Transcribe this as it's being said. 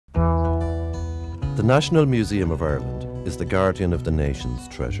The National Museum of Ireland is the guardian of the nation's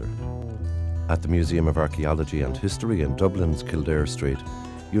treasure. At the Museum of Archaeology and History in Dublin's Kildare Street,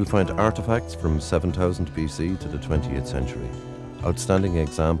 you'll find artefacts from 7000 BC to the 20th century, outstanding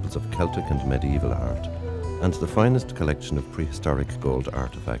examples of Celtic and medieval art, and the finest collection of prehistoric gold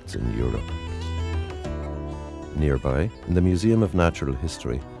artefacts in Europe. Nearby, in the Museum of Natural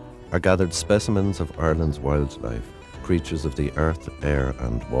History, are gathered specimens of Ireland's wildlife, creatures of the earth, air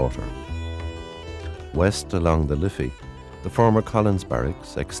and water. West along the Liffey, the former Collins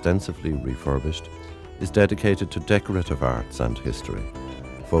Barracks, extensively refurbished, is dedicated to decorative arts and history,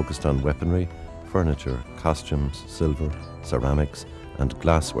 focused on weaponry, furniture, costumes, silver, ceramics and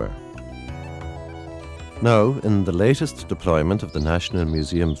glassware. Now, in the latest deployment of the National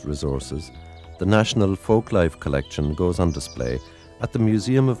Museum's resources, the National Folklife collection goes on display at the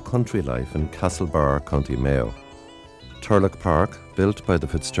Museum of Country Life in Castlebar, County Mayo. Turlough Park, built by the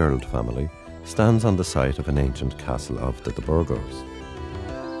Fitzgerald family, stands on the site of an ancient castle of the Burgos.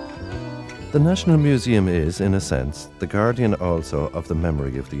 The National Museum is, in a sense, the guardian also of the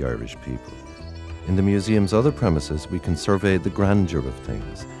memory of the Irish people. In the museum's other premises, we can survey the grandeur of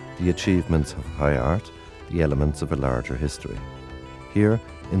things, the achievements of high art, the elements of a larger history. Here,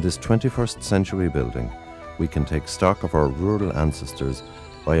 in this 21st century building, we can take stock of our rural ancestors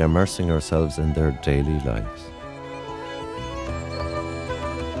by immersing ourselves in their daily lives.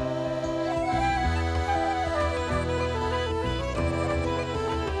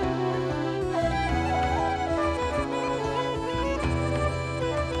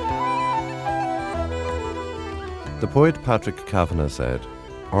 The poet Patrick Kavanagh said,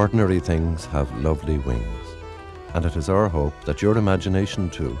 "Ordinary things have lovely wings," and it is our hope that your imagination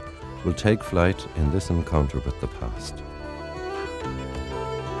too will take flight in this encounter with the past.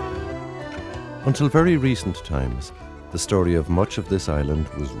 Until very recent times, the story of much of this island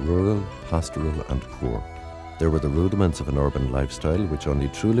was rural, pastoral and poor. There were the rudiments of an urban lifestyle which only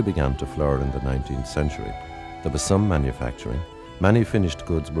truly began to flower in the 19th century. There was some manufacturing, many finished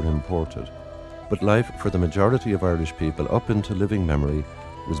goods were imported, but life for the majority of Irish people up into living memory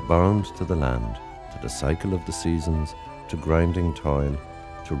was bound to the land, to the cycle of the seasons, to grinding toil,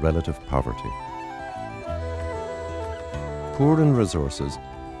 to relative poverty. Poor in resources,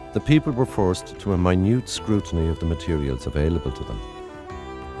 the people were forced to a minute scrutiny of the materials available to them.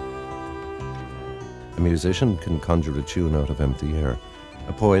 A musician can conjure a tune out of empty air.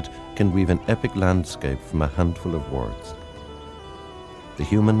 A poet can weave an epic landscape from a handful of words. The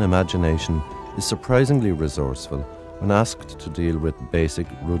human imagination is surprisingly resourceful when asked to deal with basic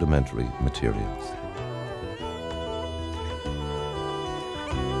rudimentary materials.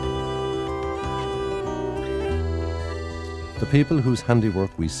 The people whose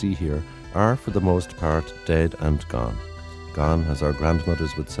handiwork we see here are, for the most part, dead and gone. Gone, as our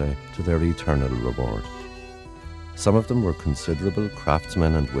grandmothers would say, to their eternal reward. Some of them were considerable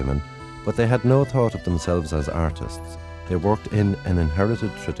craftsmen and women, but they had no thought of themselves as artists. They worked in an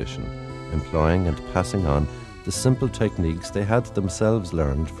inherited tradition, employing and passing on the simple techniques they had themselves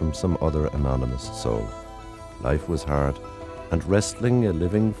learned from some other anonymous soul. Life was hard, and wresting a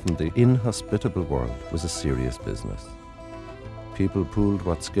living from the inhospitable world was a serious business. People pooled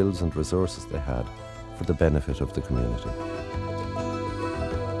what skills and resources they had for the benefit of the community.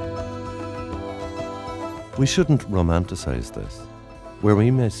 We shouldn't romanticize this. Where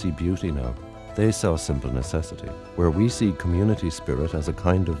we may see beauty now, they saw simple necessity. Where we see community spirit as a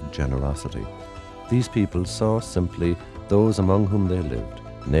kind of generosity, these people saw simply those among whom they lived,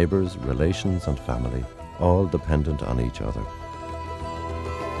 neighbours, relations and family, all dependent on each other.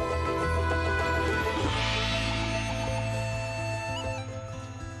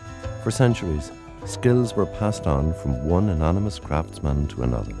 For centuries, skills were passed on from one anonymous craftsman to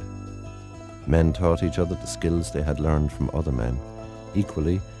another. Men taught each other the skills they had learned from other men.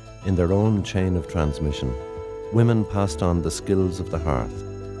 Equally, in their own chain of transmission, women passed on the skills of the hearth,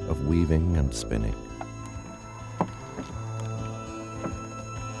 of weaving and spinning.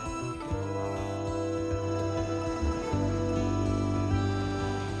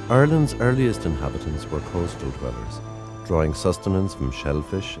 Ireland's earliest inhabitants were coastal dwellers, drawing sustenance from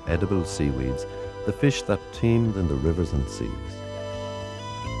shellfish, edible seaweeds, the fish that teemed in the rivers and seas.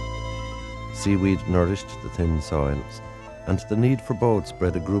 Seaweed nourished the thin soils, and the need for boats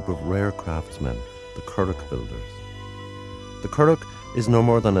bred a group of rare craftsmen, the curragh builders. The curragh is no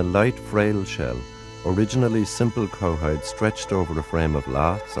more than a light, frail shell, originally simple cowhide stretched over a frame of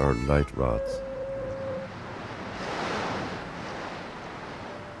laths or light rods.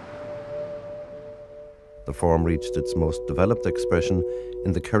 The form reached its most developed expression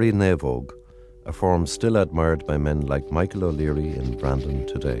in the Kerry Naomh, a form still admired by men like Michael O'Leary in Brandon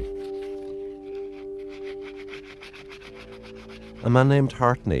today. A man named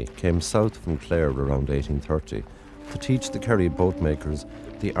Hartney came south from Clare around 1830 to teach the Kerry boatmakers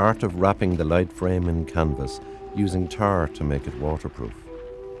the art of wrapping the light frame in canvas using tar to make it waterproof.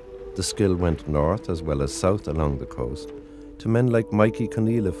 The skill went north as well as south along the coast to men like Mikey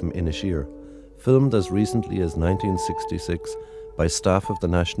Conneela from Inisheer, filmed as recently as 1966 by staff of the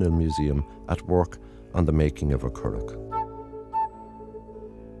National Museum at work on the making of a curragh.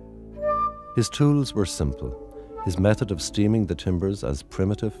 His tools were simple, his method of steaming the timbers as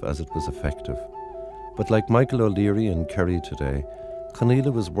primitive as it was effective. But like Michael O'Leary in Kerry today,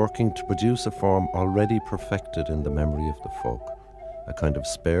 Conneela was working to produce a form already perfected in the memory of the folk, a kind of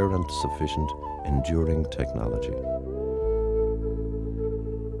spare and sufficient, enduring technology.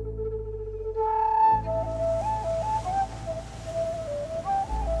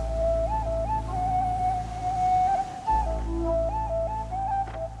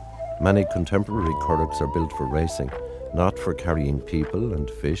 Many contemporary curraghs are built for racing, not for carrying people and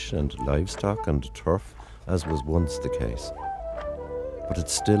fish and livestock and turf, as was once the case. But it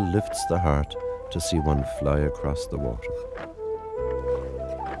still lifts the heart to see one fly across the water.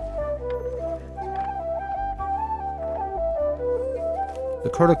 The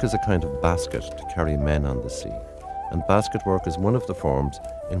curragh is a kind of basket to carry men on the sea, and basket work is one of the forms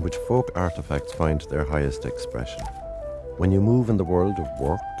in which folk artefacts find their highest expression. When you move in the world of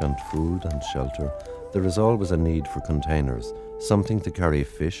work and food and shelter, there is always a need for containers, something to carry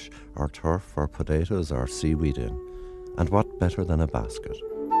fish or turf or potatoes or seaweed in. And what better than a basket?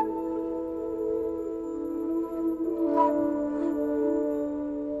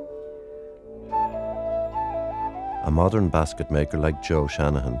 A modern basket maker like Joe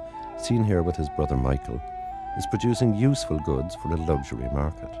Shanahan, seen here with his brother Michael, is producing useful goods for a luxury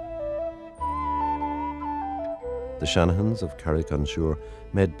market. The Shanahans of Carrick-on-Suir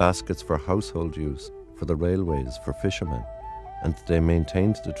made baskets for household use, for the railways, for fishermen, and they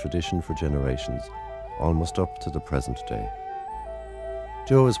maintained the tradition for generations, almost up to the present day.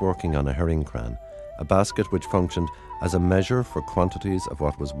 Joe is working on a herring cran, a basket which functioned as a measure for quantities of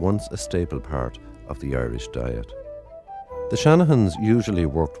what was once a staple part of the Irish diet. The Shanahans usually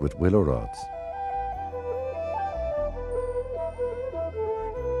worked with willow rods.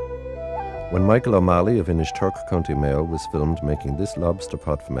 When Michael O'Malley of Inishturk, County Mayo, was filmed making this lobster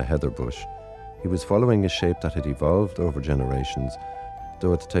pot from a heather bush, he was following a shape that had evolved over generations,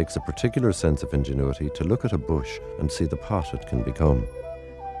 though it takes a particular sense of ingenuity to look at a bush and see the pot it can become.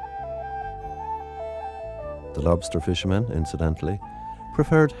 The lobster fishermen, incidentally,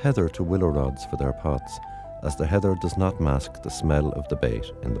 preferred heather to willow rods for their pots, as the heather does not mask the smell of the bait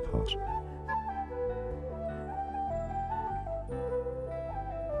in the pot.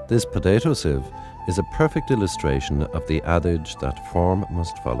 This potato sieve is a perfect illustration of the adage that form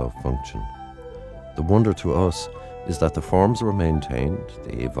must follow function. The wonder to us is that the forms were maintained,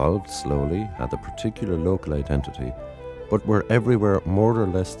 they evolved slowly, had a particular local identity, but were everywhere more or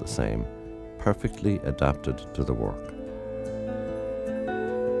less the same, perfectly adapted to the work.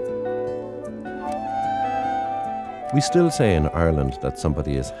 We still say in Ireland that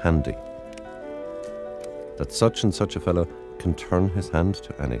somebody is handy, that such and such a fellow can turn his hand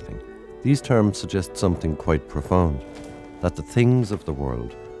to anything. These terms suggest something quite profound, that the things of the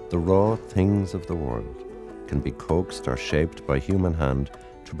world, the raw things of the world, can be coaxed or shaped by human hand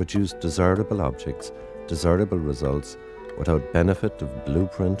to produce desirable objects, desirable results, without benefit of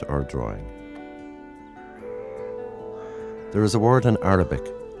blueprint or drawing. There is a word in Arabic,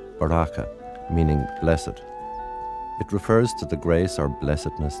 baraka, meaning blessed. It refers to the grace or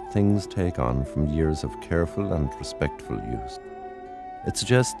blessedness things take on from years of careful and respectful use. It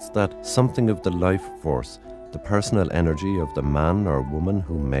suggests that something of the life force, the personal energy of the man or woman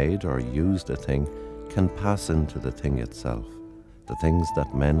who made or used a thing, can pass into the thing itself. The things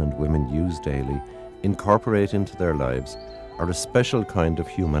that men and women use daily, incorporate into their lives, are a special kind of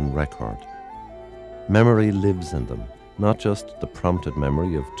human record. Memory lives in them, not just the prompted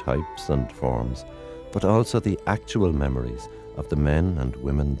memory of types and forms, but also the actual memories of the men and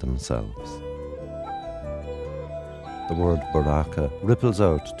women themselves. The word baraka ripples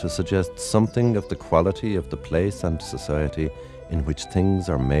out to suggest something of the quality of the place and society in which things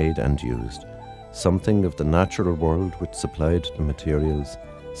are made and used, something of the natural world which supplied the materials,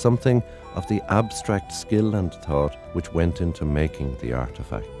 something of the abstract skill and thought which went into making the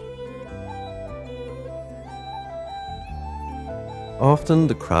artifact. Often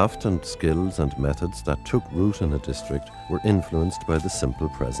the craft and skills and methods that took root in a district were influenced by the simple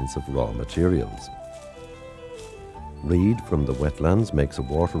presence of raw materials. Reed from the wetlands makes a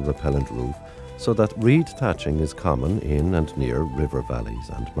water-repellent roof, so that reed thatching is common in and near river valleys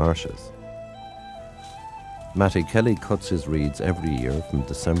and marshes. Matty Kelly cuts his reeds every year from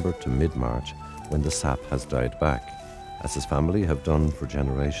December to mid-March when the sap has died back. As his family have done for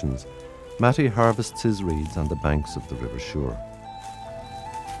generations, Matty harvests his reeds on the banks of the River Suir.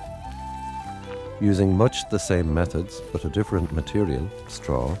 Using much the same methods but a different material,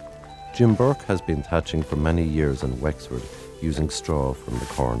 straw, Jim Burke has been thatching for many years in Wexford using straw from the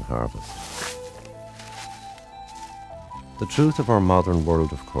corn harvest. The truth of our modern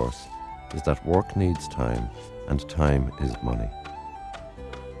world, of course, is that work needs time, and time is money.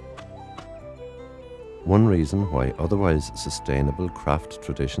 One reason why otherwise sustainable craft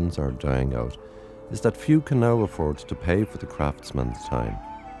traditions are dying out is that few can now afford to pay for the craftsman's time,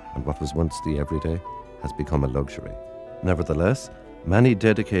 and what was once the everyday has become a luxury. Nevertheless, many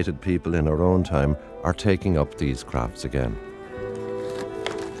dedicated people in our own time are taking up these crafts again.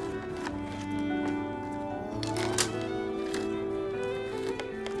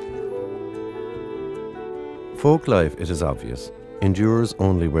 Folk life, it is obvious, endures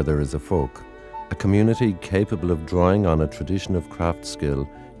only where there is a folk, a community capable of drawing on a tradition of craft skill,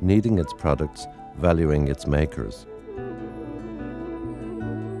 needing its products, valuing its makers.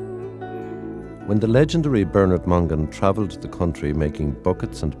 When the legendary Bernard Mongan travelled the country making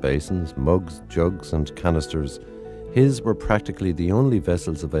buckets and basins, mugs, jugs and canisters, his were practically the only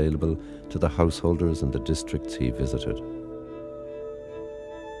vessels available to the householders in the districts he visited.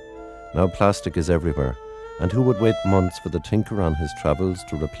 Now plastic is everywhere, and who would wait months for the tinker on his travels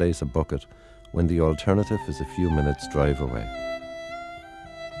to replace a bucket when the alternative is a few minutes' drive away?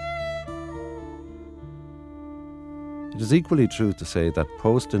 It is equally true to say that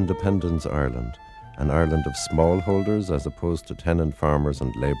post-independence Ireland, an Ireland of smallholders as opposed to tenant farmers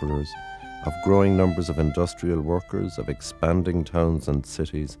and labourers, of growing numbers of industrial workers, of expanding towns and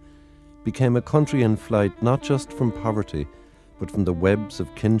cities, became a country in flight not just from poverty, but from the webs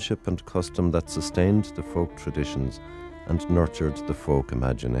of kinship and custom that sustained the folk traditions and nurtured the folk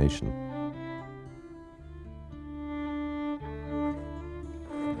imagination.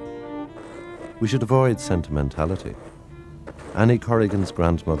 We should avoid sentimentality. Annie Corrigan's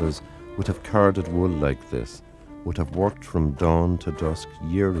grandmothers would have carded wool like this, would have worked from dawn to dusk,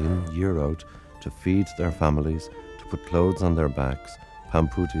 year in, year out, to feed their families, to put clothes on their backs,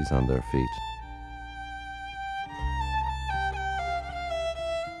 pamputis on their feet.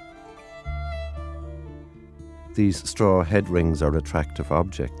 These straw head rings are attractive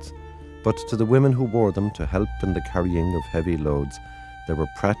objects, but to the women who wore them to help in the carrying of heavy loads, they were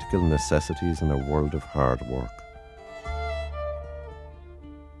practical necessities in a world of hard work.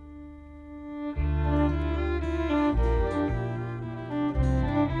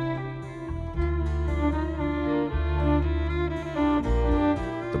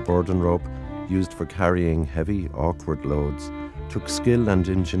 The burden rope, used for carrying heavy, awkward loads, took skill and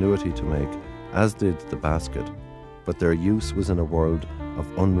ingenuity to make, as did the basket, but their use was in a world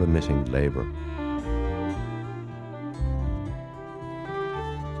of unremitting labour.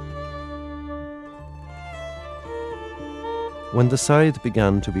 When the scythe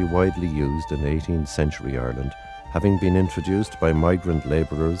began to be widely used in 18th century Ireland, having been introduced by migrant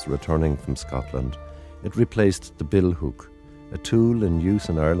labourers returning from Scotland, it replaced the bill hook, a tool in use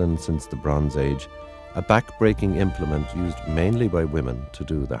in Ireland since the Bronze Age, a back-breaking implement used mainly by women to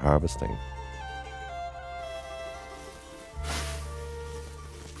do the harvesting.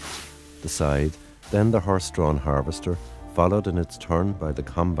 The scythe, then the horse-drawn harvester, followed in its turn by the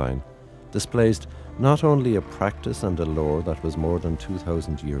combine, displaced not only a practice and a lore that was more than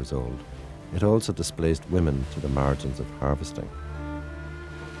 2,000 years old, it also displaced women to the margins of harvesting.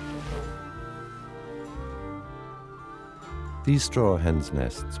 These straw hens'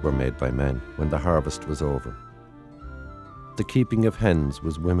 nests were made by men when the harvest was over. The keeping of hens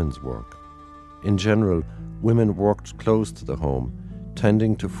was women's work. In general, women worked close to the home,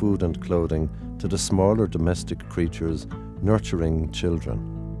 tending to food and clothing, to the smaller domestic creatures, nurturing children.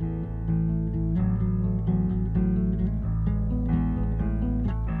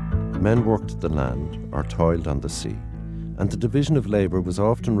 Men worked the land or toiled on the sea, and the division of labour was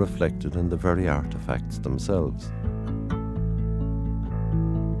often reflected in the very artefacts themselves.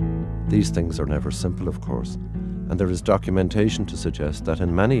 These things are never simple, of course, and there is documentation to suggest that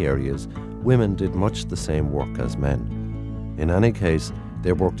in many areas women did much the same work as men. In any case,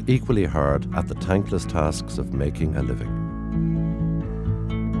 they worked equally hard at the thankless tasks of making a living.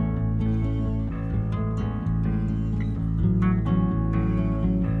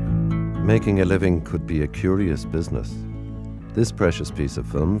 Making a living could be a curious business. This precious piece of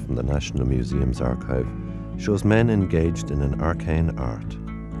film from the National Museum's archive shows men engaged in an arcane art,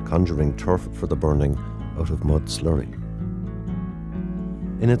 conjuring turf for the burning out of mud slurry.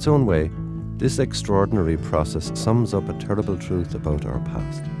 In its own way, This extraordinary process sums up a terrible truth about our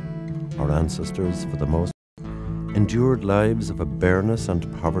past. Our ancestors, for the most part, endured lives of a bareness and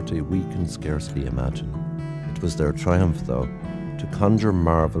poverty we can scarcely imagine. It was their triumph, though, to conjure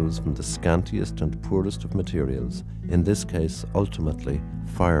marvels from the scantiest and poorest of materials, in this case, ultimately,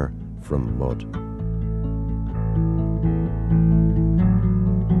 fire from mud.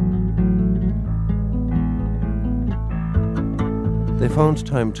 They found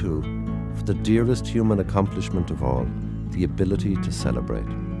time, too, for the dearest human accomplishment of all, the ability to celebrate.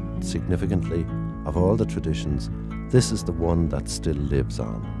 Significantly, of all the traditions, this is the one that still lives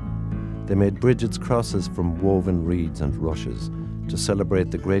on. They made Bridget's crosses from woven reeds and rushes to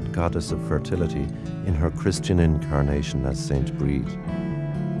celebrate the great goddess of fertility in her Christian incarnation as Saint Brede.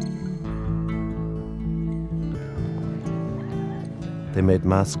 They made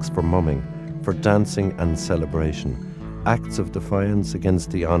masks for mumming, for dancing and celebration, acts of defiance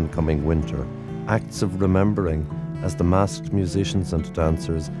against the oncoming winter, acts of remembering as the masked musicians and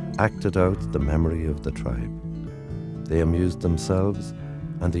dancers acted out the memory of the tribe. They amused themselves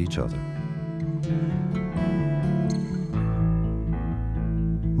and each other.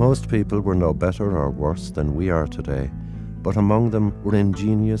 Most people were no better or worse than we are today, but among them were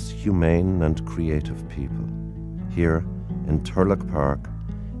ingenious, humane and creative people. Here, in Turlough Park,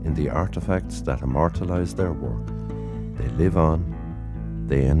 in the artefacts that immortalize their work, they live on,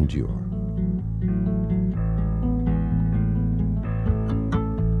 they endure.